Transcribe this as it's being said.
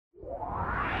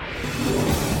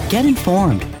Get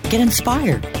informed, get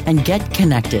inspired, and get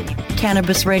connected.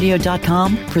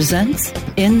 CannabisRadio.com presents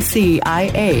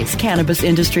NCIA's Cannabis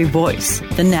Industry Voice.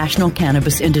 The National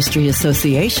Cannabis Industry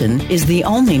Association is the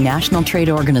only national trade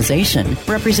organization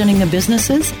representing the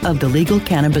businesses of the legal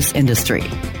cannabis industry.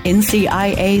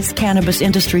 NCIA's Cannabis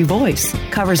Industry Voice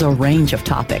covers a range of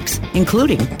topics,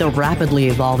 including the rapidly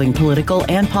evolving political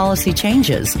and policy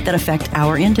changes that affect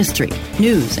our industry,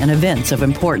 news and events of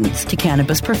importance to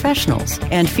cannabis professionals,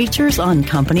 and features on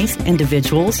companies,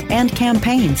 individuals, and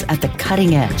campaigns at the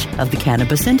cutting edge of the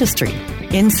cannabis industry.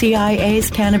 NCIA's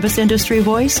Cannabis Industry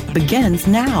Voice begins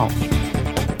now.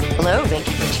 Hello, thank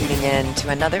you for tuning in to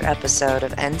another episode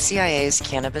of NCIA's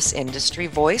Cannabis Industry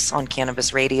Voice on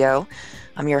Cannabis Radio.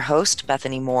 I'm your host,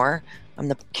 Bethany Moore. I'm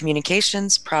the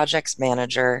Communications Projects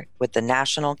Manager with the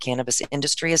National Cannabis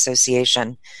Industry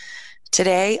Association.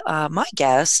 Today, my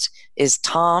guest is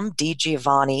Tom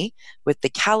DiGiovanni with the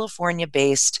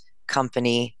California-based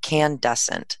company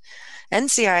Canndescent.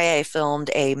 NCIA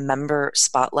filmed a member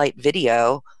spotlight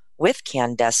video with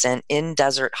Canndescent in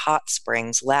Desert Hot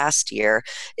Springs last year.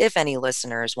 If any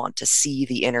listeners want to see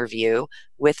the interview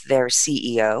with their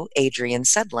CEO, Adrian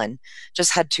Sedlin,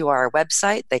 just head to our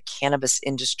website,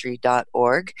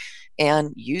 thecannabisindustry.org,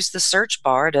 and use the search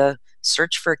bar to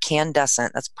search for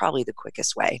Canndescent. That's probably the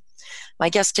quickest way. My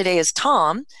guest today is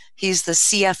Tom. He's the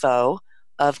CFO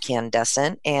of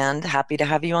Canndescent, and happy to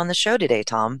have you on the show today,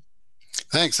 Tom.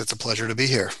 Thanks. It's a pleasure to be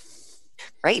here.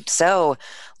 Great. So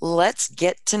let's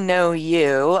get to know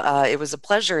you. It was a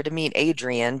pleasure to meet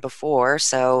Adrian before,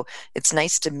 so it's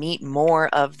nice to meet more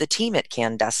of the team at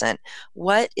Canndescent.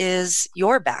 What is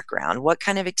your background? What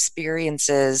kind of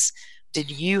experiences did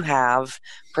you have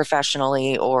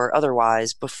professionally or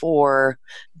otherwise before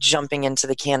jumping into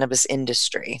the cannabis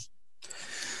industry?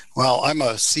 Well, I'm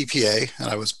a CPA, and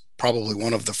I was probably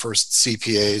one of the first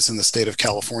CPAs in the state of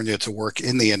California to work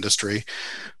in the industry.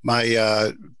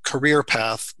 My career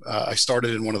path, I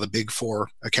started in one of the big four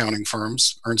accounting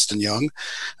firms, Ernst & Young,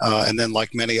 and then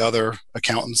like many other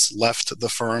accountants, left the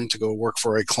firm to go work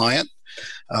for a client,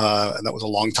 and that was a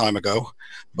long time ago.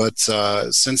 But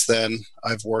since then,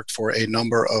 I've worked for a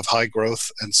number of high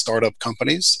growth and startup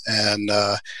companies and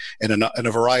in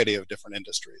a variety of different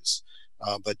industries,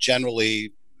 but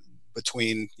generally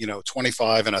between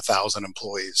 25 and 1,000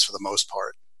 employees for the most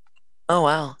part. Oh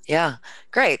wow, yeah,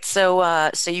 great. So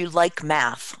so you like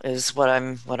math, is what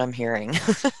I'm hearing.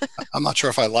 I'm not sure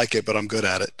if I like it, but I'm good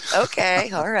at it.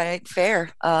 Okay, all right,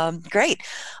 fair. Great.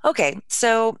 Okay,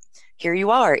 so here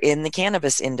you are in the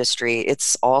cannabis industry.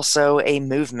 It's also a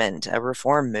movement, a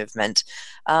reform movement.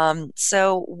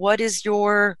 So what is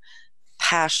your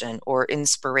passion or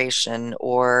inspiration,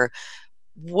 or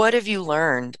what have you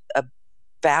learned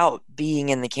about being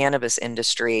in the cannabis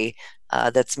industry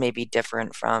that's maybe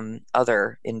different from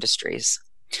other industries?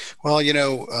 Well,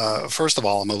 first of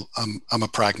all, I'm a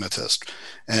pragmatist,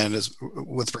 and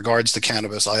with regards to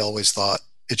cannabis, I always thought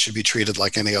it should be treated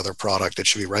like any other product. It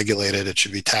should be regulated, it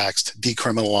should be taxed,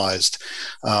 decriminalized,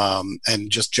 and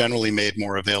just generally made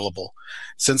more available.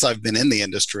 Since I've been in the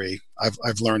industry,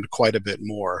 I've learned quite a bit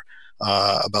more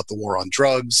about the war on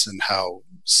drugs and how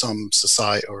some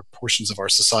society or portions of our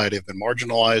society have been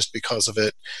marginalized because of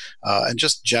it, and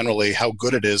just generally how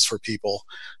good it is for people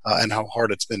and how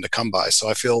hard it's been to come by. So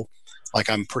I feel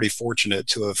like I'm pretty fortunate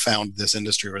to have found this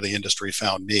industry, or the industry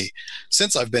found me.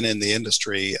 Since I've been in the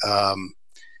industry,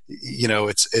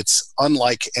 it's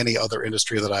unlike any other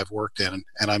industry that I've worked in,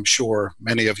 and I'm sure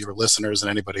many of your listeners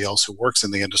and anybody else who works in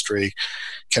the industry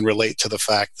can relate to the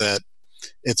fact that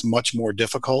it's much more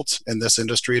difficult in this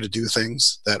industry to do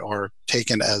things that are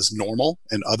taken as normal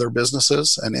in other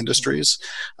businesses and industries.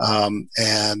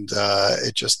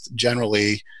 It just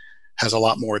generally has a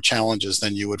lot more challenges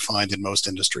than you would find in most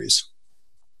industries.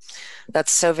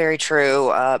 That's so very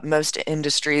true. Most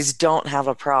industries don't have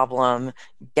a problem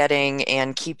getting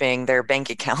and keeping their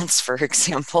bank accounts, for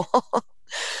example.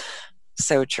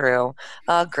 So true.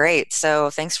 Great. So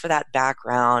thanks for that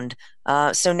background.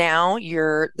 So now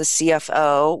you're the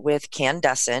CFO with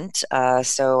Canndescent.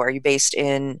 So are you based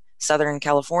in Southern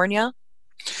California?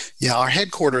 Yeah, our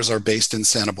headquarters are based in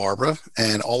Santa Barbara,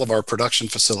 and all of our production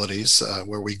facilities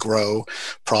where we grow,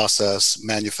 process,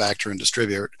 manufacture, and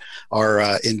distribute are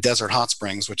in Desert Hot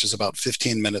Springs, which is about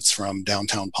 15 minutes from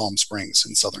downtown Palm Springs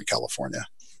in Southern California.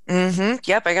 Mm-hmm.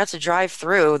 Yep, I got to drive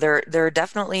through. There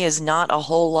definitely is not a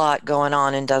whole lot going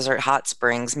on in Desert Hot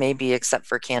Springs, maybe except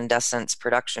for Canndescent's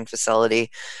production facility.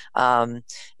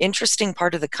 Interesting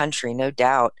part of the country, no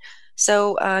doubt.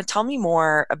 So tell me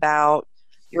more about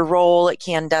your role at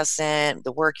Canndescent,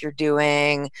 the work you're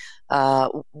doing,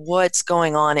 what's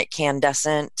going on at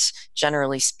Canndescent,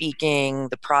 generally speaking,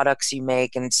 the products you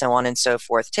make, and so on and so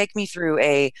forth. Take me through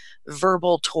a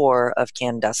verbal tour of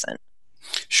Canndescent.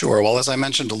 Sure. Well, as I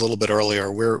mentioned a little bit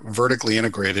earlier, we're vertically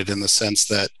integrated in the sense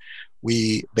that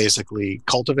we basically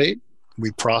cultivate,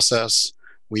 we process,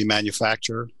 we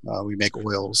manufacture, we make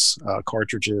oils,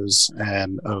 cartridges,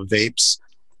 and vapes,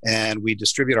 and we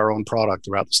distribute our own product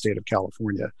throughout the state of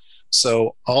California.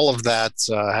 So all of that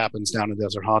happens down in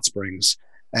Desert Hot Springs.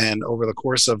 And over the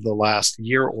course of the last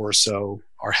year or so,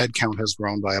 our headcount has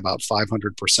grown by about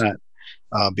 500%.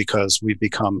 Because we've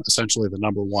become essentially the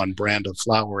number one brand of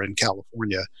flower in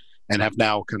California and have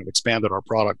now kind of expanded our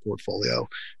product portfolio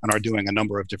and are doing a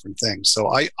number of different things. So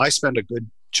I spend a good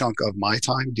chunk of my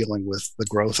time dealing with the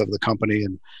growth of the company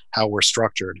and how we're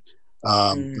structured.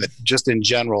 But just in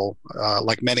general,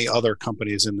 like many other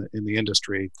companies in the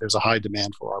industry, there's a high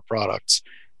demand for our products,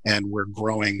 and we're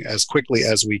growing as quickly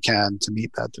as we can to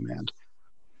meet that demand.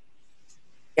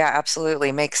 Yeah,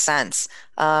 absolutely. Makes sense.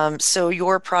 So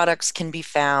your products can be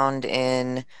found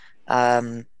in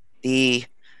the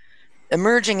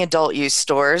emerging adult use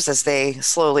stores as they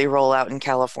slowly roll out in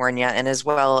California, and as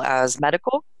well as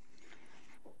medical.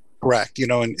 Correct.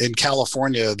 In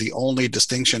California, the only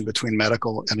distinction between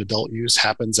medical and adult use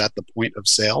happens at the point of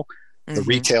sale. The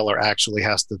retailer actually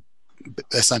has to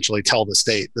essentially tell the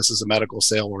state this is a medical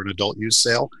sale or an adult use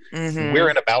sale. We're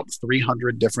in about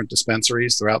 300 different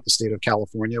dispensaries throughout the state of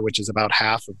California, which is about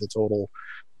half of the total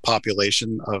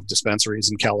population of dispensaries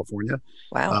in California.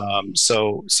 Wow.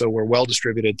 So we're well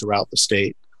distributed throughout the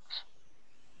state.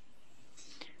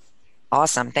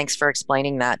 Awesome. Thanks for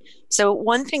explaining that. So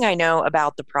one thing I know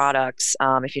about the products,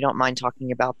 if you don't mind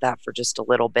talking about that for just a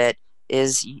little bit,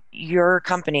 is your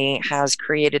company has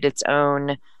created its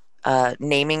own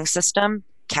naming system,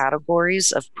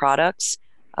 categories of products.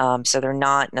 So they're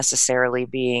not necessarily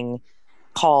being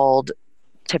called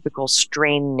typical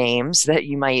strain names that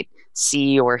you might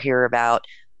see or hear about.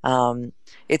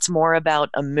 It's more about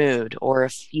a mood or a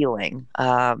feeling.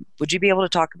 Would you be able to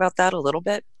talk about that a little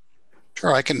bit?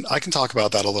 Sure, I can talk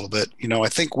about that a little bit. I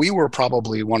think we were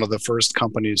probably one of the first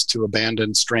companies to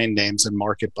abandon strain names and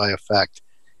market by effect.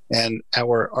 And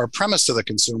our premise to the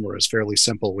consumer is fairly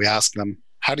simple. We ask them,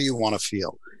 how do you want to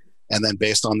feel? And then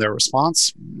based on their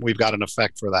response, we've got an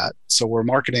effect for that. So we're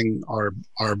marketing our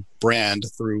brand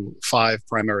through 5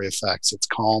 primary effects. It's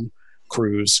calm,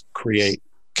 cruise, create,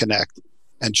 connect,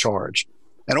 and charge.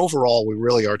 And overall, we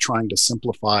really are trying to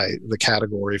simplify the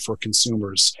category for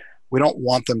consumers. We don't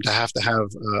want them to have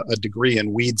a degree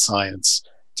in weed science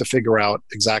to figure out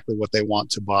exactly what they want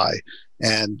to buy.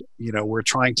 And, we're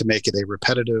trying to make it a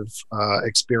repetitive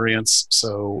experience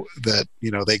so that,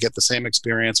 they get the same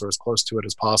experience or as close to it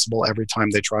as possible every time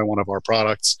they try one of our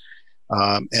products.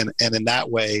 And in that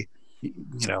way,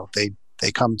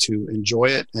 they come to enjoy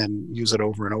it and use it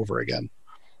over and over again.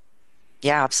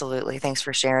 Yeah, absolutely. Thanks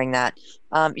for sharing that.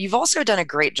 You've also done a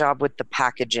great job with the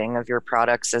packaging of your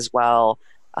products as well.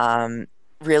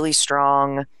 Really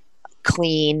strong,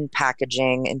 clean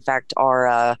packaging. In fact,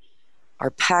 our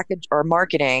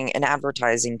marketing and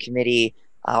advertising committee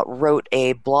wrote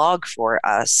a blog for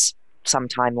us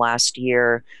sometime last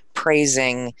year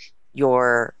praising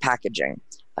your packaging.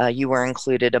 You were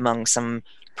included among some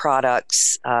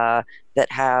products that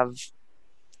have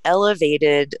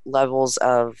elevated levels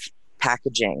of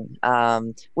packaging,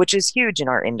 which is huge in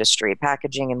our industry.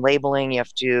 Packaging and labeling, you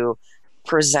have to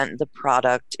present the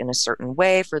product in a certain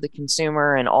way for the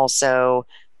consumer, and also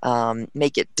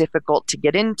make it difficult to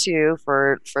get into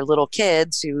for little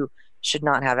kids who should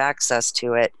not have access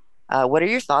to it. What are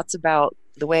your thoughts about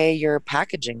the way your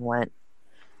packaging went?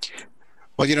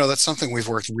 Well, that's something we've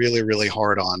worked really, really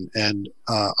hard on. And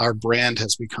our brand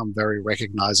has become very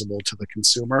recognizable to the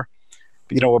consumer.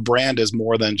 A brand is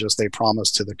more than just a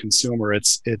promise to the consumer.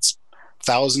 It's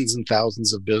thousands and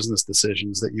thousands of business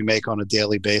decisions that you make on a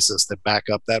daily basis that back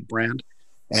up that brand.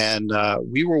 And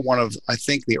we were one of, I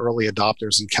think, the early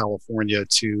adopters in California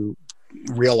to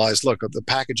realize, look, the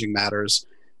packaging matters.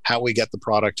 How we get the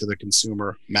product to the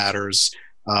consumer matters.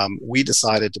 We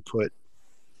decided to put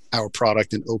our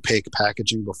product in opaque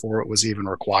packaging before it was even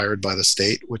required by the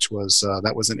state, which was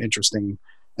that was an interesting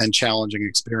and challenging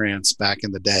experience back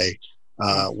in the day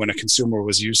when a consumer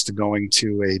was used to going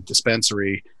to a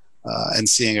dispensary and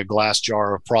seeing a glass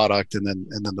jar of product, and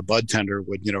then the bud tender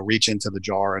would reach into the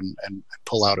jar and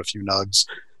pull out a few nugs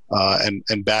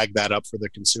and bag that up for the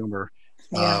consumer.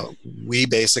 Yeah. We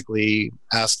basically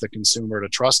asked the consumer to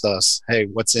trust us. Hey,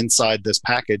 what's inside this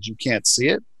package? You can't see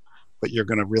it, but you're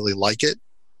going to really like it.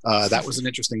 That was an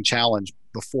interesting challenge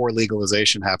before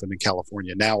legalization happened in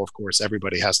California. Now, of course,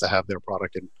 everybody has to have their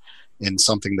product in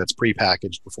something that's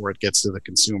prepackaged before it gets to the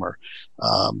consumer.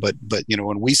 But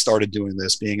when we started doing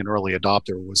this, being an early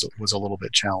adopter was a little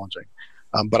bit challenging.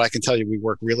 But I can tell you, we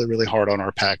work really, really hard on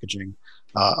our packaging,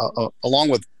 along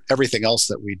with everything else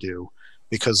that we do,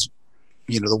 because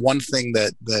the one thing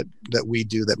that we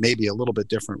do that may be a little bit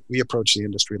different, we approach the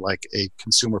industry like a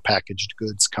consumer packaged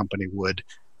goods company would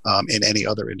in any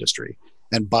other industry.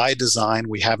 And by design,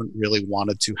 we haven't really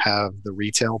wanted to have the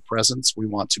retail presence. We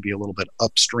want to be a little bit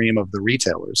upstream of the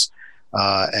retailers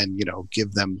and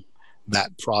give them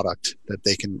that product that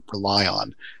they can rely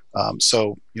on.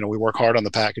 So we work hard on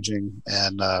the packaging,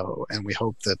 and we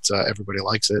hope that everybody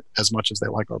likes it as much as they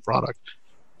like our product.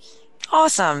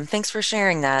 Awesome. Thanks for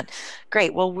sharing that.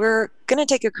 Great. Well, we're going to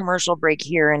take a commercial break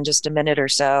here in just a minute or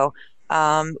so.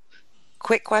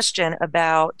 Quick question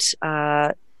about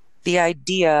the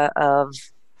idea of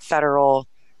federal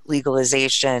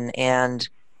legalization, and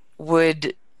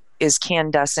is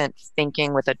Canndescent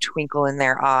thinking with a twinkle in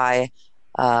their eye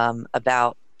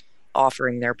about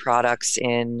offering their products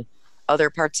in other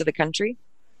parts of the country?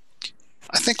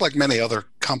 I think like many other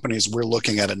companies, we're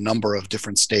looking at a number of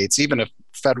different states, even if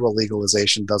federal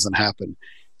legalization doesn't happen.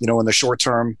 In the short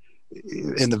term,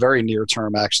 in the very near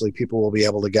term, actually, people will be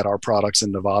able to get our products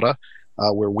in Nevada.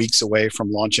 We're weeks away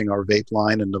from launching our vape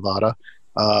line in Nevada.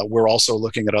 We're also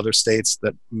looking at other states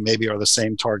that maybe are the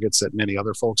same targets that many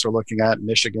other folks are looking at: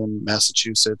 Michigan,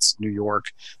 Massachusetts, New York,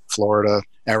 Florida,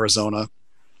 Arizona.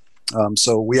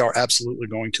 So we are absolutely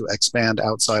going to expand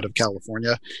outside of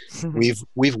California.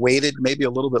 We've waited maybe a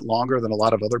little bit longer than a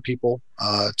lot of other people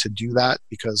to do that,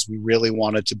 because we really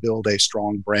wanted to build a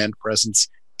strong brand presence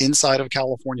inside of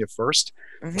California first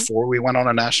before we went on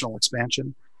a national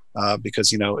expansion.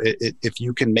 Because if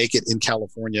you can make it in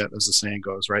California, as the saying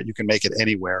goes, right, you can make it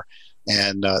anywhere.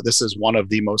 And this is one of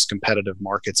the most competitive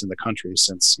markets in the country,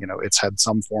 since it's had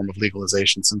some form of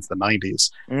legalization since the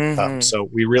 90s. So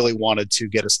we really wanted to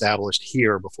get established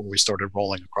here before we started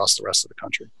rolling across the rest of the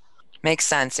country. Makes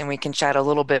sense. And we can chat a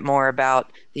little bit more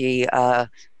about the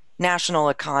national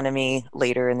economy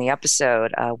later in the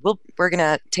episode. We're going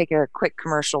to take a quick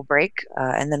commercial break,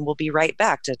 and then we'll be right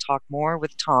back to talk more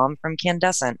with Tom from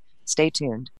Canndescent. Stay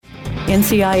tuned.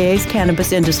 NCIA's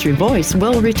Cannabis Industry Voice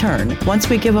will return once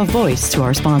we give a voice to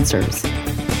our sponsors.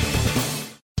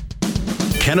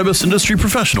 Cannabis industry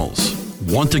professionals,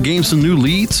 want to gain some new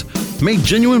leads? Make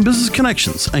genuine business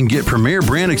connections and get premier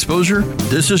brand exposure?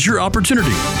 This is your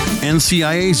opportunity.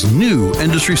 NCIA's new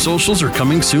industry socials are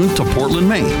coming soon to Portland,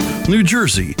 Maine, New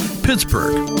Jersey,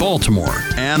 Pittsburgh, Baltimore,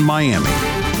 and Miami.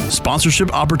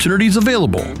 Sponsorship opportunities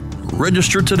available.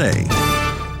 Register today.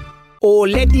 Oh,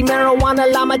 let the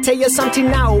marijuana llama tell you something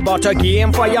now about a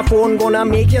game for your phone gonna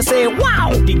make you say, wow!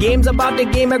 The game's about the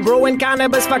game of growing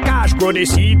cannabis for cash. Grow the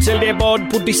seed, sell the bud,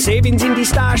 put the savings in the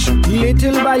stash.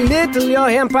 Little by little, your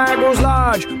empire grows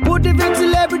large. Put the big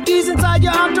celebrities inside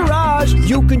your entourage.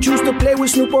 You can choose to play with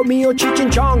Snoop or me or Cheech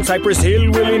and Chong, Cypress Hill,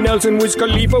 Willie Nelson, Wiz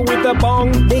Khalifa with a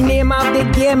bong. The name of the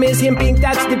game is Hemp Inc.,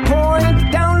 that's the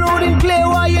point. Download and play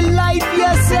while you light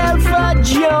yourself a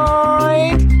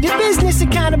joint. The business of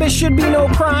cannabis should be no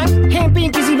crime. Hemp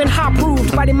Inc. is even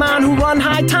hot-proofed by the man who run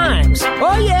High Times.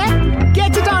 Oh yeah?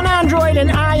 Get it on Android and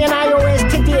iOS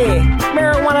today.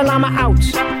 Marijuana llama out.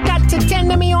 Got to tend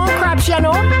to me on crops, you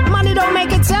know. Money don't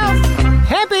make itself.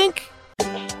 Hemp Inc.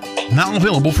 Now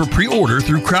available for pre-order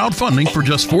through crowdfunding for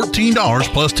just $14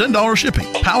 plus $10 shipping.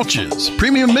 Pouches,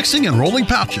 premium mixing and rolling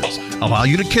pouches, allow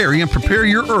you to carry and prepare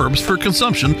your herbs for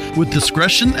consumption with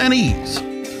discretion and ease.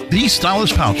 These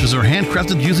stylish pouches are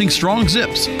handcrafted using strong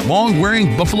zips,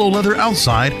 long-wearing buffalo leather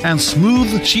outside, and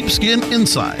smooth sheepskin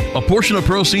inside. A portion of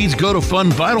proceeds go to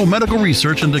fund vital medical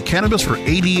research into cannabis for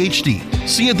ADHD.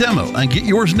 See a demo and get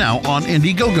yours now on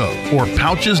Indiegogo or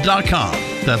pouches.com.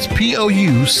 That's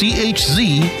POUCHZ.com.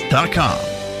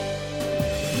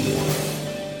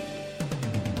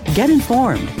 Get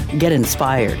informed, get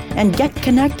inspired, and get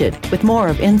connected with more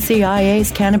of NCIA's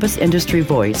Cannabis Industry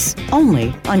Voice,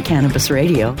 only on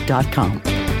cannabisradio.com.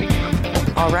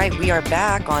 All right, we are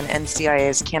back on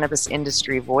NCIA's Cannabis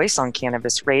Industry Voice on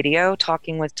Cannabis Radio,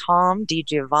 talking with Tom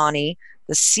DiGiovanni,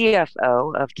 the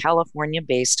CFO of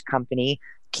California-based company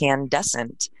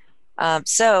Canndescent.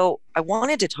 So I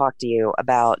wanted to talk to you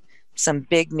about some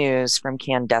big news from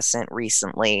Canndescent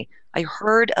recently. I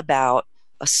heard about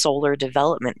a solar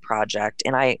development project,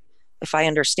 and if I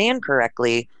understand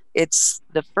correctly, it's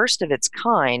the first of its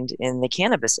kind in the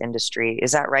cannabis industry.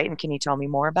 Is that right? And can you tell me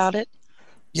more about it?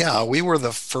 Yeah, we were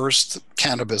the first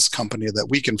cannabis company that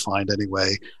we can find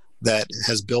anyway that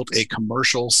has built a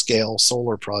commercial scale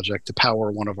solar project to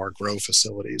power one of our grow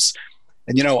facilities.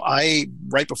 And,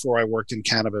 right before I worked in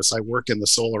cannabis, I worked in the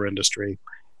solar industry.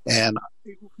 And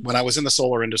when I was in the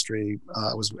solar industry,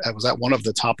 I was at one of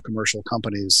the top commercial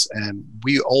companies, and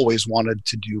we always wanted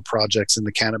to do projects in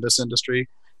the cannabis industry.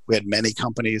 We had many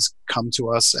companies come to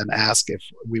us and ask if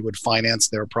we would finance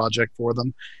their project for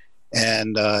them.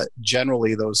 And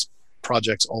generally, those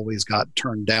projects always got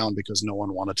turned down because no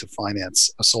one wanted to finance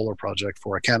a solar project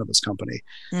for a cannabis company.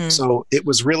 So it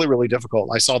was really, really difficult.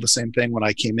 I saw the same thing when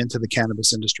I came into the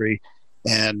cannabis industry.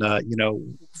 And,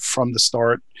 from the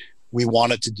start, we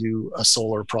wanted to do a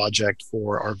solar project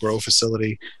for our grow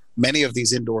facility. Many of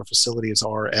these indoor facilities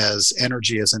are as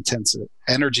energy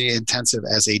intensive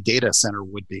as a data center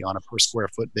would be on a per square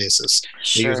foot basis.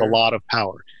 They use a lot of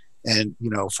power. And,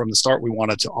 from the start, we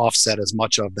wanted to offset as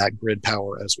much of that grid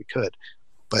power as we could.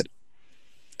 But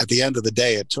at the end of the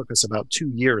day, it took us about 2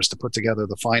 years to put together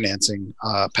the financing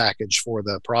package for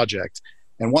the project.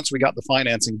 And once we got the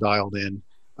financing dialed in,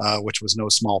 which was no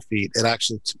small feat, it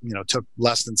actually took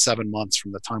less than 7 months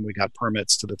from the time we got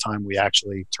permits to the time we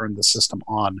actually turned the system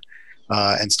on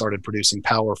and started producing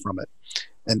power from it.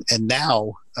 And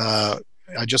now,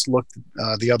 I just looked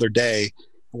the other day,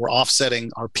 we're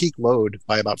offsetting our peak load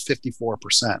by about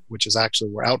 54%, which is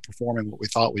actually, we're outperforming what we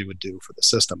thought we would do for the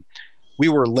system. We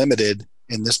were limited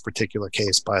in this particular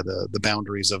case by the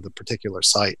boundaries of the particular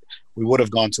site. We would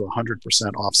have gone to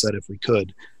 100% offset if we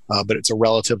could, but it's a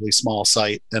relatively small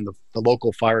site, and the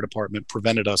local fire department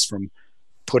prevented us from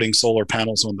putting solar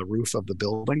panels on the roof of the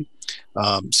building.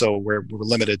 So we're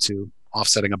limited to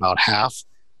offsetting about half.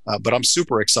 But I'm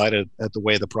super excited at the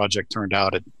way the project turned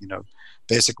out. It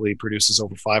basically produces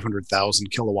over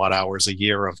 500,000 kilowatt hours a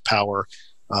year of power.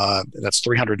 That's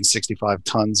 365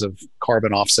 tons of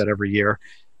carbon offset every year,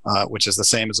 which is the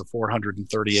same as a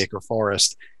 430 acre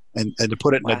forest. And to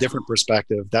put it in a different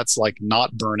perspective, that's like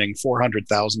not burning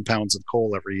 400,000 pounds of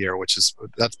coal every year,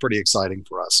 that's pretty exciting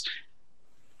for us.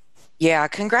 Yeah,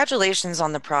 congratulations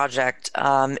on the project.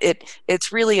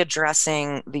 It's really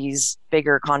addressing these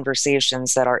bigger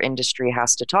conversations that our industry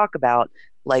has to talk about,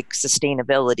 like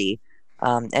sustainability,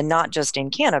 and not just in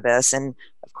cannabis. And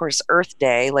of course, Earth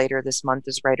Day later this month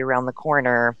is right around the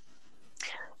corner.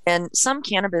 And some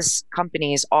cannabis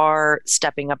companies are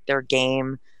stepping up their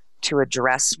game to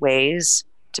address ways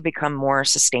to become more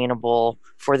sustainable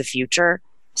for the future,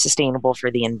 sustainable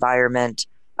for the environment,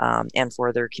 and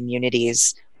for their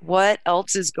communities. What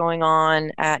else is going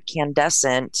on at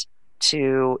Canndescent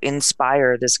to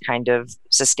inspire this kind of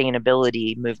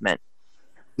sustainability movement?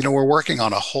 We're working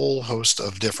on a whole host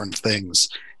of different things.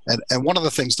 And one of the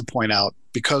things to point out,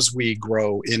 because we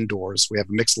grow indoors, we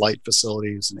have mixed light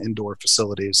facilities and indoor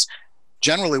facilities.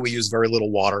 Generally, we use very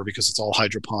little water because it's all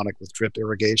hydroponic with drip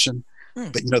irrigation.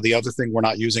 But, the other thing, we're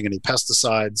not using any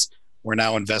pesticides. We're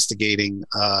now investigating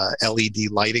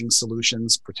LED lighting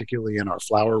solutions, particularly in our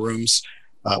flower rooms.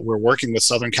 We're working with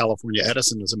Southern California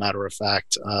Edison, as a matter of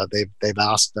fact. They've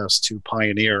asked us to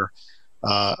pioneer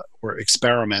or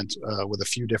experiment with a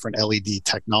few different LED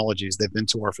technologies. They've been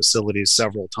to our facilities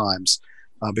several times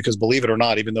because, believe it or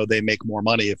not, even though they make more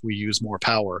money if we use more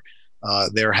power,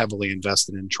 they're heavily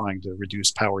invested in trying to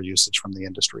reduce power usage from the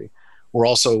industry. We're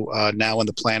also now in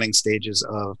the planning stages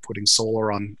of putting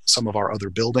solar on some of our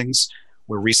other buildings.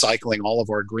 We're recycling all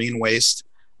of our green waste.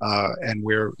 And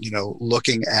we're,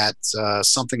 looking at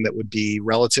something that would be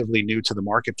relatively new to the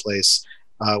marketplace,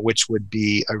 which would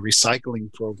be a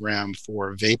recycling program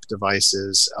for vape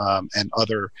devices and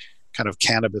other kind of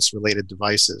cannabis-related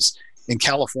devices. In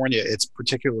California, it's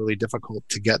particularly difficult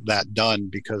to get that done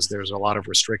because there's a lot of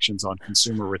restrictions on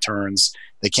consumer returns.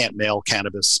 They can't mail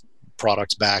cannabis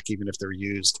products back, even if they're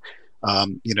used.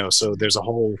 So there's a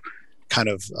whole kind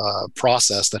of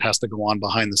process that has to go on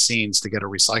behind the scenes to get a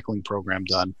recycling program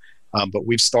done. But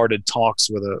we've started talks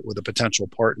with a potential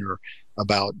partner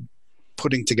about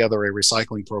putting together a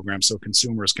recycling program so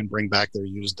consumers can bring back their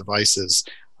used devices,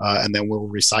 and then we'll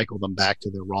recycle them back to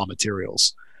their raw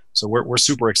materials. So we're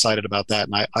super excited about that,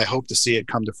 and I hope to see it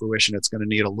come to fruition. It's going to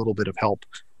need a little bit of help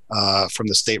from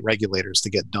the state regulators to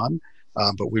get done,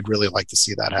 but we'd really like to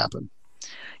see that happen.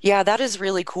 Yeah, that is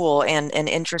really cool and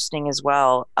interesting as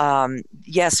well.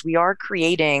 Yes, we are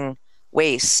creating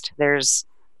waste. There's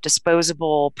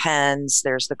disposable pens.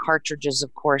 There's the cartridges,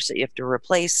 of course, that you have to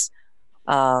replace.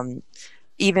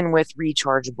 Even with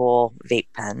rechargeable vape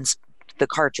pens, the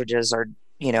cartridges are,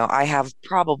 I have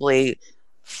probably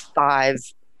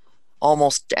 5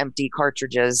 almost empty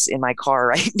cartridges in my car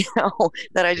right now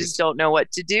that I just don't know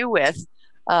what to do with.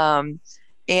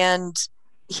 And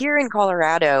here in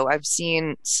Colorado, I've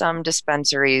seen some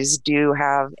dispensaries do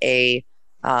have a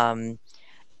a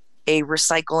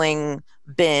recycling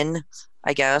bin,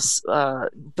 I guess,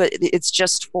 but it's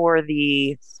just for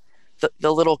the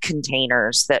little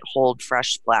containers that hold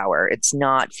fresh flower. It's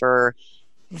not for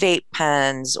vape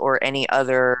pens or any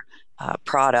other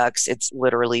products. It's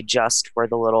literally just for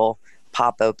the little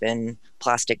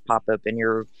plastic pop open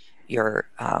your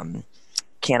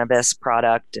cannabis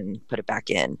product and put it back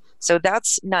in. So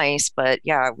that's nice, but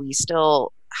yeah, we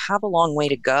still have a long way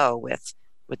to go with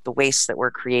the waste that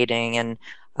we're creating, and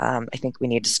I think we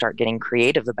need to start getting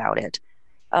creative about it.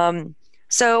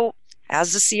 So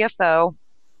as the CFO,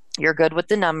 you're good with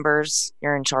the numbers,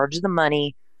 you're in charge of the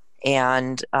money,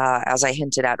 and as I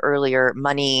hinted at earlier,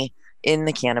 money in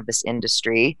the cannabis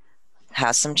industry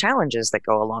has some challenges that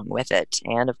go along with it.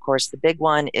 And of course, the big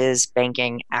one is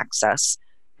banking access.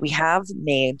 We have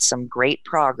made some great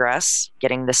progress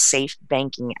getting the Safe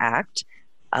Banking Act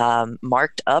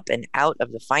marked up and out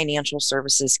of the Financial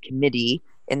Services Committee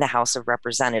in the House of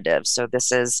Representatives. So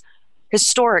this is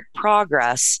historic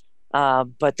progress,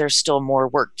 but there's still more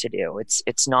work to do.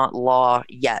 It's not law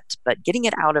yet, but getting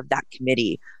it out of that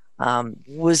committee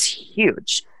was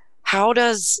huge. How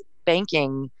does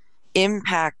banking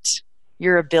impact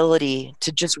your ability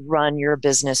to just run your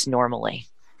business normally?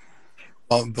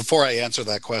 Before I answer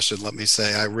that question, let me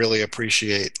say I really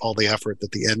appreciate all the effort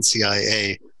that the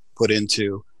NCIA put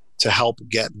into to help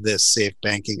get this Safe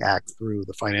Banking Act through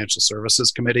the Financial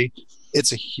Services Committee.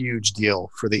 It's a huge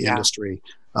deal for the industry.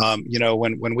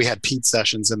 When we had Pete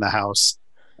Sessions in the House,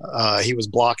 he was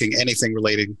blocking anything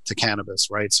relating to cannabis,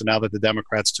 right? So now that the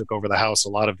Democrats took over the House, a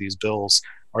lot of these bills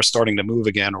are starting to move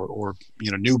again, or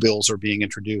new bills are being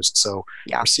introduced. So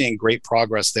we're seeing great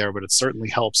progress there, but it certainly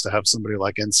helps to have somebody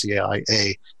like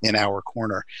NCIA in our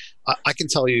corner. I can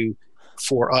tell you,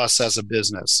 for us as a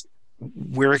business,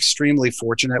 we're extremely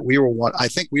fortunate. I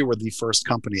think we were the first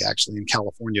company actually in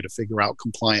California to figure out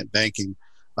compliant banking.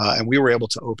 And we were able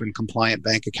to open compliant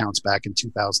bank accounts back in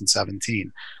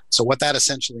 2017. So what that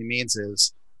essentially means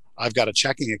is I've got a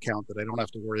checking account that I don't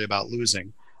have to worry about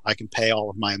losing. I can pay all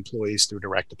of my employees through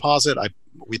direct deposit.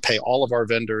 We pay all of our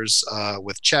vendors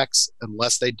with checks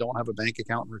unless they don't have a bank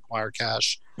account and require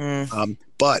cash.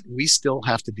 But we still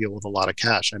have to deal with a lot of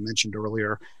cash. I mentioned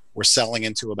earlier, we're selling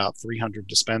into about 300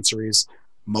 dispensaries.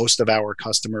 Most of our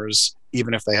customers,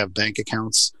 even if they have bank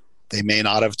accounts, they may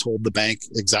not have told the bank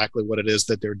exactly what it is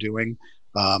that they're doing,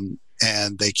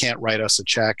 and they can't write us a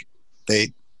check.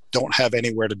 They don't have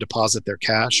anywhere to deposit their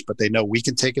cash, but they know we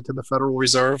can take it to the Federal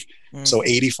Reserve. So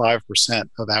 85%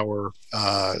 of our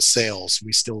sales,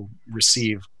 we still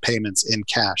receive payments in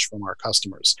cash from our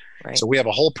customers. Right. So we have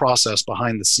a whole process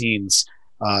behind the scenes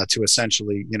to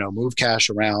essentially, move cash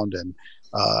around and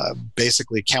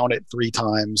basically count it 3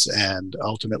 times and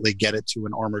ultimately get it to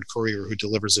an armored courier who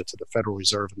delivers it to the Federal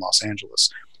Reserve in Los Angeles.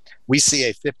 We see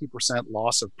a 50%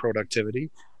 loss of productivity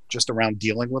just around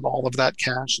dealing with all of that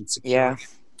cash and security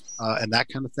and that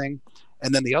kind of thing.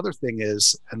 And then the other thing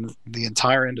is, and the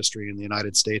entire industry in the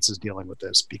United States is dealing with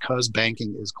this, because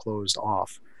banking is closed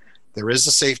off. There is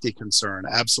a safety concern,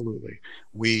 absolutely.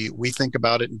 We think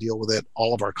about it and deal with it.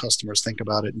 All of our customers think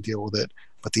about it and deal with it.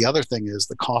 But the other thing is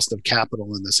the cost of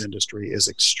capital in this industry is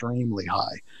extremely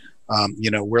high.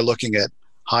 We're looking at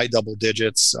high double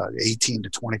digits, 18 to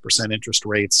 20% interest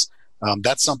rates.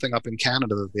 That's something up in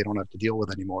Canada that they don't have to deal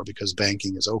with anymore because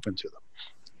banking is open to them.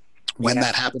 When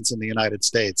that happens in the United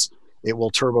States, it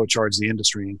will turbocharge the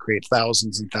industry and create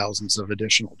thousands and thousands of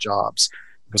additional jobs.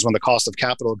 Because when the cost of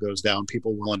capital goes down,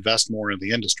 people will invest more in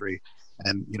the industry,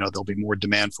 and there'll be more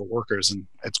demand for workers. And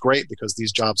it's great because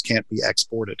these jobs can't be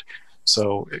exported.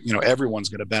 So everyone's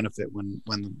going to benefit when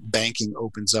banking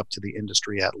opens up to the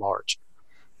industry at large.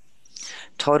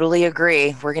 Totally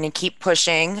agree. We're going to keep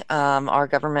pushing. Our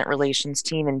government relations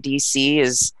team in DC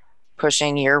is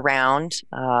pushing year-round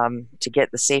to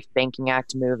get the Safe Banking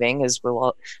Act moving, as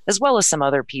well as some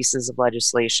other pieces of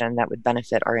legislation that would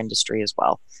benefit our industry as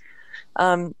well.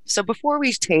 So before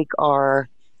we take our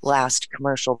last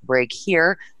commercial break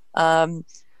here,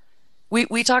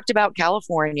 we talked about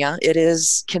California. It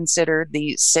is considered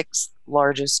the 6th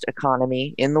largest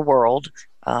economy in the world,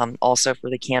 also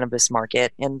for the cannabis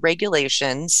market. And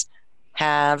regulations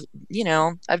have,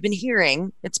 I've been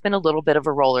hearing it's been a little bit of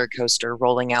a roller coaster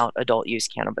rolling out adult use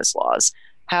cannabis laws.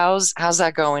 How's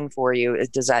that going for you?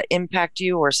 Does that impact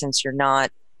you, or since you're not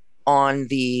on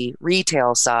the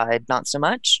retail side, not so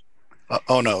much?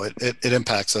 Oh no, it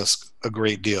impacts us a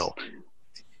great deal.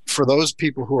 For those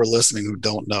people who are listening who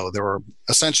don't know, there are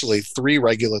essentially 3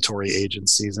 regulatory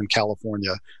agencies in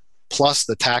California, plus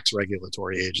the tax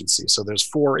regulatory agency. So there's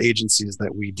 4 agencies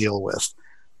that we deal with.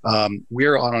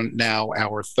 We're on now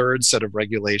our third set of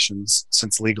regulations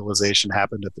since legalization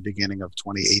happened at the beginning of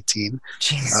 2018.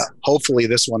 Hopefully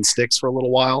this one sticks for a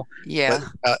little while. Yeah.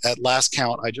 But at last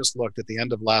count, I just looked at the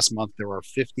end of last month, there are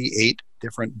 58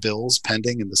 different bills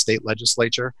pending in the state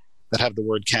legislature that have the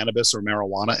word cannabis or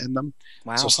marijuana in them.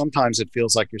 Wow. So sometimes it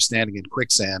feels like you're standing in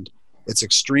quicksand. It's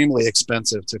extremely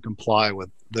expensive to comply with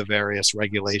the various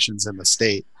regulations in the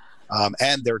state.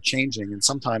 And they're changing. And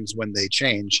sometimes when they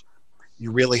change,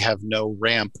 you really have no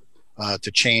ramp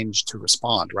to change to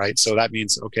respond, right? So that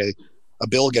means, okay, a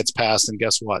bill gets passed and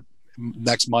guess what?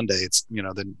 Next Monday, it's,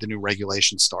 the new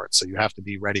regulation starts. So you have to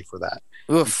be ready for that.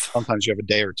 Oof. Sometimes you have a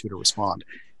day or two to respond.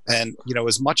 And,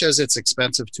 as much as it's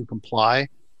expensive to comply,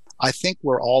 I think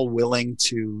we're all willing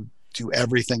to do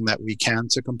everything that we can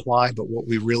to comply. But what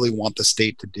we really want the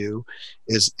state to do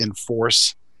is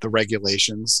enforce the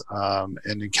regulations. And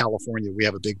in California, we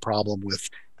have a big problem with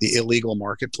the illegal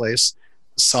marketplace.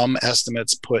 Some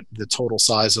estimates put the total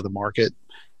size of the market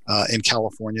in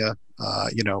California.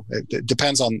 It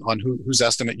depends on whose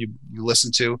estimate you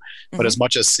listen to, but as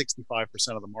much as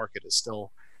 65% of the market is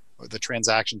still, the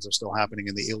transactions are still happening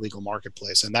in the illegal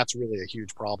marketplace. And that's really a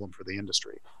huge problem for the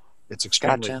industry. It's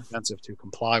extremely expensive to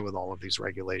comply with all of these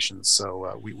regulations.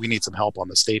 So we need some help on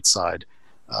the state side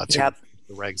to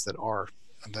the regs that are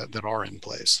in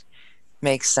place.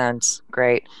 Makes sense.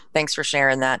 Great. Thanks for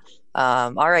sharing that.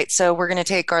 All right. So we're going to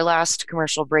take our last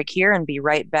commercial break here and be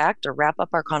right back to wrap up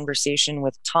our conversation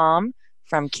with Tom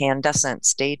from Canndescent.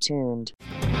 Stay tuned.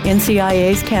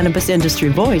 NCIA's Cannabis Industry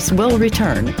Voice will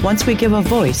return once we give a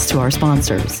voice to our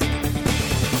sponsors.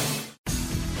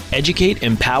 Educate,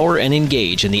 empower, and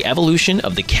engage in the evolution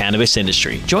of the cannabis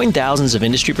industry. Join thousands of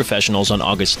industry professionals on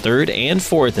August 3rd and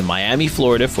 4th in Miami,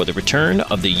 Florida for the return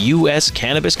of the U.S.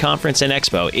 Cannabis Conference and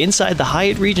Expo inside the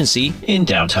Hyatt Regency in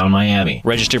downtown Miami.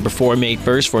 Register before May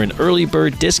 1st for an early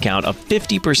bird discount of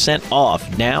 50%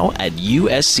 off now at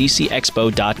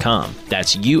usccexpo.com.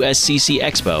 That's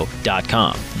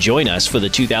usccexpo.com. Join us for the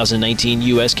 2019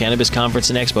 U.S. Cannabis Conference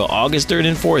and Expo August 3rd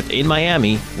and 4th in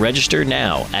Miami. Register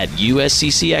now at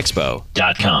usccexpo.com.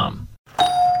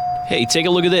 Hey, take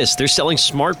a look at this. They're selling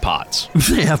smart pots.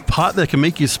 They have pot that can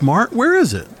make you smart? Where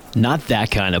is it? Not that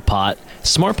kind of pot.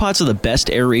 Smart pots are the best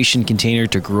aeration container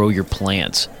to grow your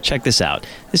plants. Check this out.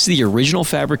 This is the original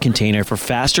fabric container for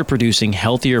faster producing,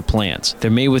 healthier plants. They're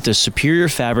made with a superior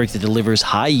fabric that delivers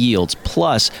high yields.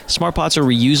 Plus, smart pots are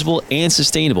reusable and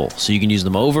sustainable, so you can use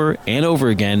them over and over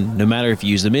again, no matter if you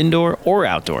use them indoor or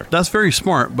outdoor. That's very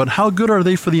smart, but how good are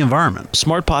they for the environment?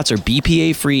 Smart pots are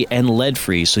BPA-free and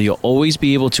lead-free, so you'll always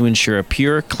be able to ensure a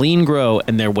pure, clean grow,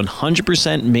 and they're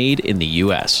 100% made in the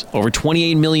U.S. Over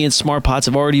 28 million smart pots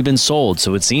have already been sold,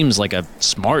 so it seems like a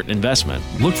smart investment.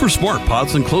 Look for smart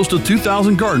pots in close to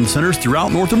 2,000 garden centers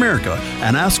throughout North America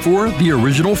and ask for the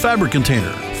original fabric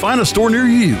container. Find a store near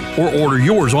you or order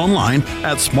yours online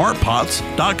at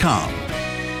smartpots.com.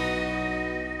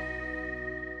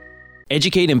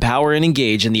 Educate, empower, and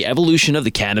engage in the evolution of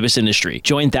the cannabis industry.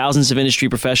 Join thousands of industry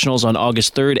professionals on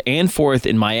August 3rd and 4th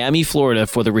in Miami, Florida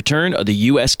for the return of the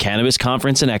U.S. Cannabis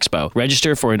Conference and Expo.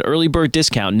 Register for an early bird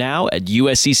discount now at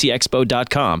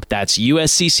usccexpo.com. That's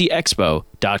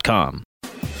usccexpo.com.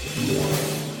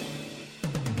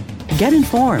 Get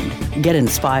informed, get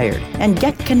inspired, and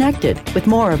get connected with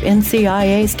more of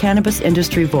NCIA's Cannabis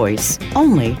Industry Voice,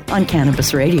 only on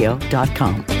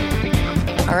cannabisradio.com.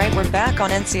 All right, we're back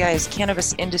on NCIA's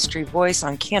Cannabis Industry Voice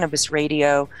on Cannabis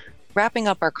Radio, wrapping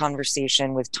up our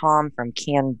conversation with Tom from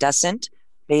Canndescent,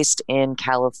 based in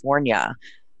California.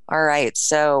 All right,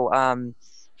 so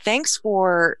thanks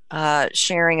for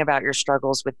sharing about your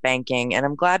struggles with banking, and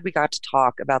I'm glad we got to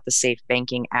talk about the Safe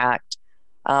Banking Act.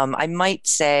 I might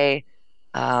say,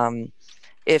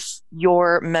 if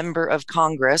your member of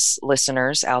Congress,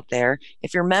 listeners out there,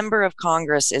 if your member of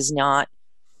Congress is not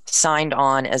signed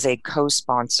on as a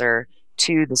co-sponsor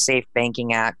to the Safe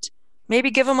Banking Act,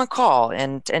 maybe give them a call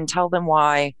and tell them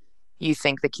why you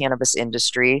think the cannabis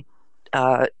industry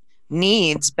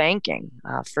needs banking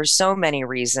for so many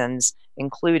reasons,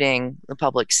 including the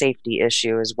public safety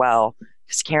issue as well,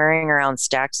 because carrying around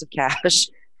stacks of cash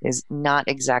is not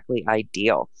exactly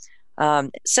ideal.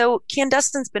 So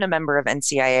Canndescent's been a member of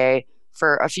NCIA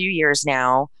for a few years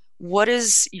now. What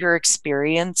is your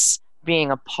experience being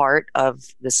a part of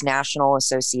this national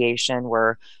association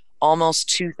where almost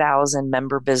 2,000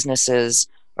 member businesses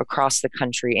across the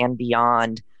country and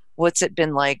beyond? What's it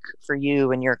been like for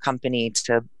you and your company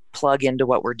to plug into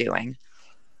what we're doing?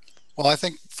 Well, I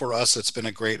think for us, it's been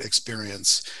a great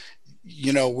experience.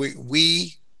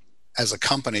 We as a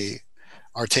company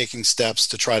are taking steps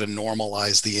to try to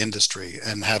normalize the industry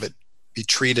and have it be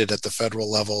treated at the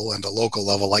federal level and a local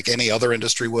level like any other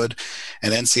industry would.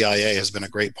 And NCIA has been a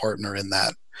great partner in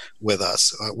that with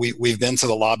us. We've been to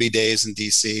the lobby days in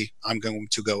DC. I'm going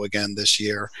to go again this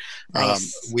year.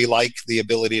 Nice. We like the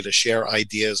ability to share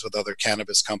ideas with other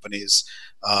cannabis companies.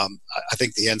 I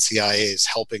think the NCIA is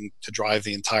helping to drive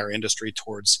the entire industry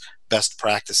towards best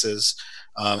practices.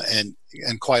 And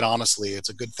quite honestly, it's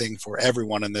a good thing for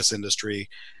everyone in this industry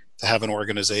to have an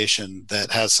organization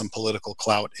that has some political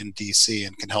clout in DC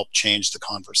and can help change the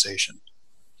conversation.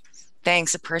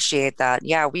 Thanks. Appreciate that.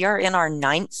 Yeah, we are in our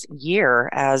 9th year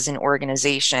as an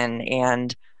organization,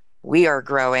 and we are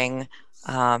growing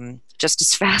just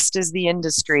as fast as the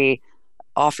industry,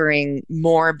 offering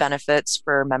more benefits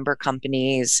for member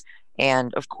companies.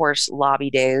 And of course, Lobby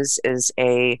Days is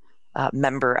a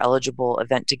member eligible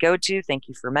event to go to. Thank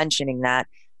you for mentioning that.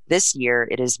 This year,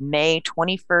 it is May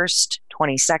 21st,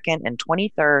 22nd, and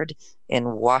 23rd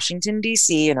in Washington,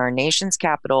 D.C., in our nation's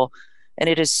capital. And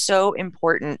it is so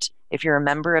important, if you're a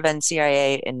member of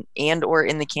NCIA and or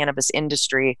in the cannabis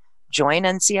industry, join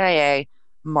NCIA,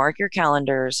 mark your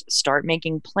calendars, start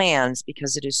making plans,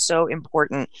 because it is so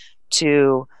important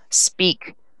to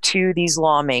speak to these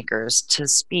lawmakers, to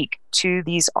speak to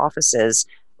these offices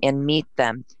and meet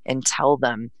them and tell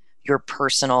them your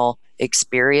personal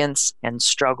experience and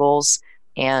struggles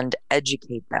and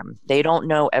educate them. They don't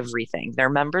know everything. They're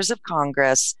members of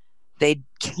Congress. They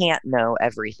can't know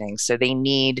everything. So they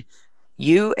need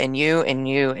you and you and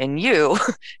you and you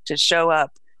to show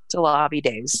up to Lobby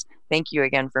Days. Thank you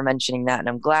again for mentioning that. And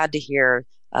I'm glad to hear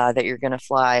that you're going to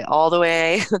fly all the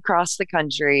way across the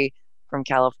country from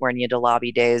California to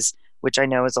Lobby Days, which I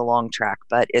know is a long track,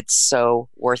 but it's so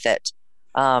worth it.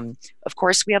 Of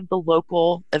course, we have the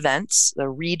local events, the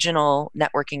regional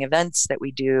networking events that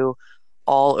we do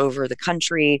all over the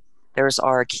country. There's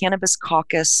our Cannabis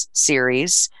Caucus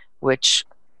series, which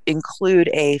include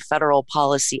a federal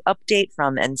policy update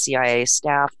from NCIA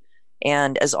staff.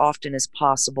 And as often as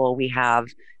possible, we have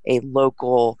a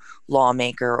local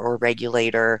lawmaker or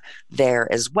regulator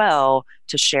there as well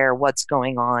to share what's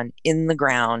going on on the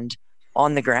ground.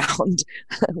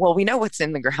 Well, we know what's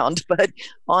in the ground, but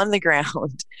on the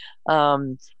ground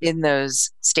in those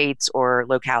states or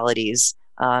localities.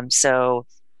 So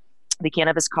the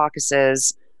Cannabis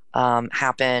Caucuses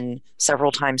happen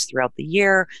several times throughout the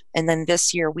year. And then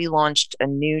this year we launched a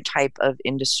new type of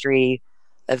industry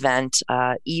event,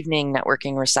 evening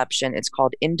networking reception. It's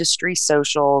called Industry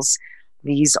Socials.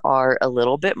 These are a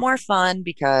little bit more fun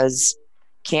because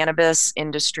cannabis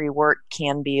industry work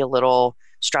can be a little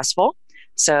stressful.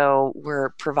 So we're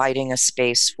providing a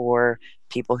space for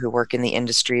people who work in the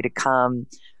industry to come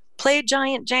play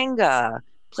giant Jenga,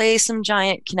 play some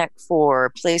giant Connect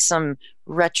 4, play some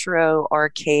retro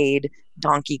arcade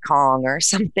Donkey Kong or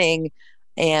something,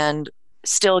 and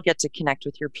still get to connect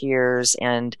with your peers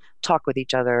and talk with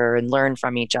each other and learn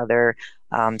from each other.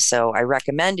 So I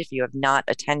recommend, if you have not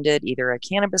attended either a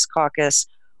Cannabis Caucus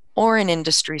or an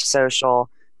industry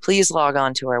social, please log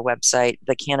on to our website,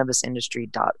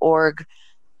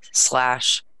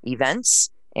 thecannabisindustry.org/events.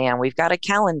 And we've got a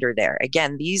calendar there.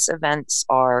 Again, these events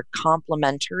are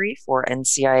complimentary for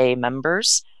NCIA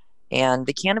members. And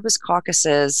the Cannabis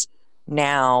Caucuses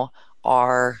now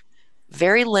are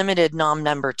very limited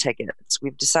non-member tickets.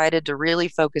 We've decided to really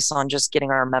focus on just getting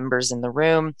our members in the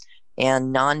room,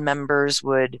 and non-members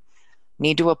would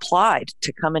need to apply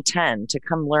to come attend, to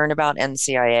come learn about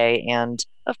NCIA, and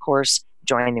of course,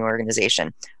 join the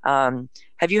organization.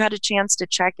 Have you had a chance to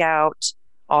check out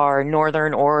our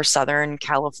Northern or Southern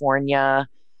California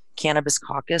Cannabis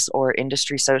Caucus or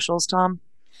industry socials, Tom?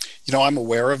 You know, I'm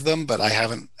aware of them, but I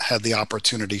haven't had the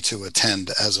opportunity to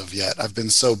attend as of yet. I've been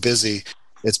so busy,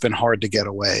 it's been hard to get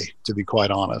away, to be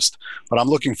quite honest. But I'm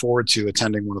looking forward to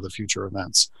attending one of the future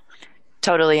events.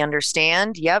 Totally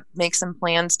understand. Yep, make some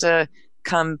plans to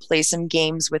come play some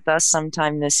games with us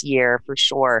sometime this year for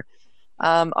sure.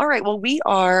 All right, well, we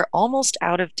are almost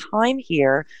out of time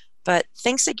here, but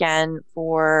thanks again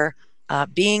for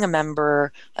being a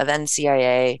member of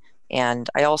NCIA. And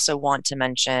I also want to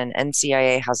mention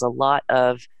NCIA has a lot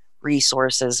of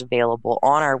resources available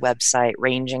on our website,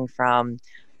 ranging from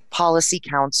policy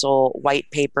council, white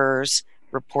papers,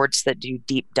 reports that do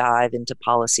deep dive into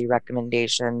policy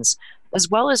recommendations, as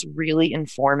well as really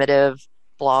informative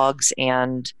blogs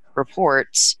and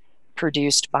reports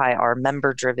produced by our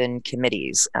member-driven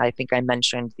committees. I think I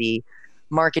mentioned the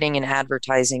Marketing and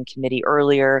Advertising Committee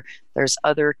earlier. There's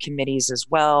other committees as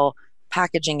well,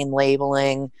 packaging and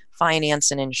labeling, finance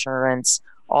and insurance,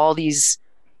 all these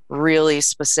really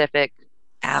specific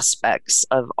aspects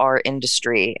of our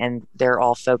industry, and they're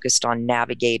all focused on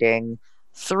navigating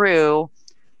through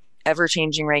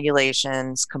ever-changing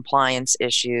regulations, compliance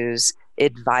issues,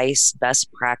 advice,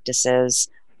 best practices.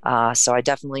 So I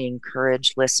definitely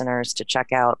encourage listeners to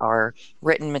check out our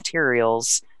written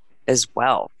materials as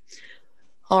well.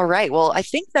 All right. Well, I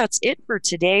think that's it for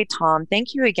today, Tom.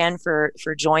 Thank you again for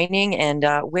joining. And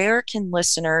where can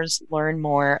listeners learn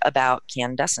more about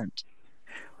Canndescent?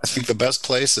 I think the best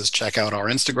place is check out our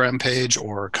Instagram page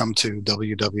or come to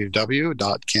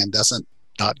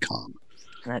www.cannndescent.com.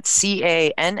 That's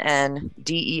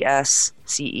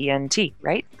CANNDESCENT,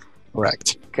 right?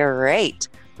 Correct. Great.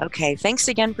 Okay. Thanks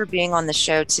again for being on the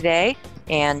show today.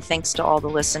 And thanks to all the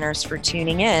listeners for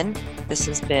tuning in. This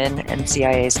has been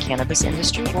NCIA's Cannabis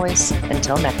Industry Voice.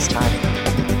 Until next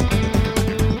time.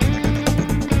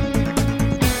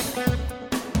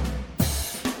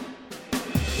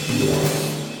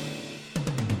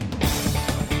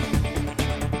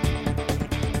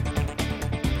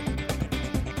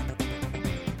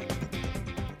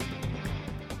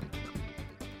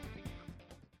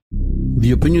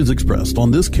 The opinions expressed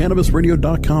on this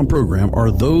CannabisRadio.com program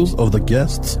are those of the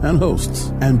guests and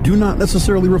hosts and do not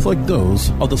necessarily reflect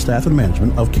those of the staff and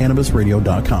management of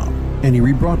CannabisRadio.com. Any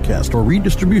rebroadcast or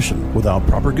redistribution without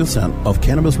proper consent of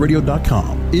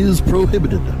CannabisRadio.com is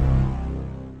prohibited.